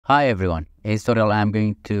Hi everyone, in this tutorial I'm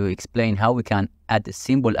going to explain how we can add a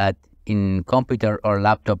symbol add in computer or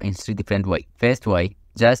laptop in three different ways. First way,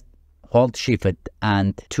 just hold shift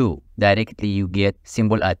and 2, directly you get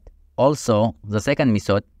symbol add. Also, the second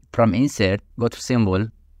method, from insert, go to symbol,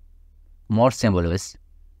 more symbols,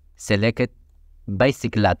 select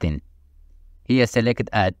basic Latin. Here select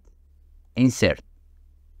add, insert.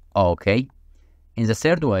 Okay. In the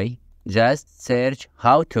third way, just search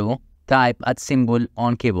how to type add symbol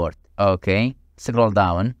on keyboard. Okay, scroll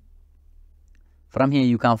down. From here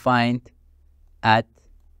you can find add,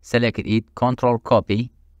 select it, control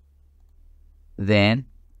copy, then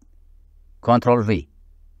control V.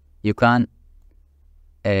 You can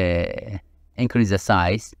increase the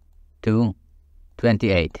size to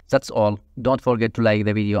 28. That's all. Don't forget to like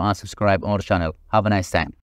the video and subscribe our channel. Have a nice time.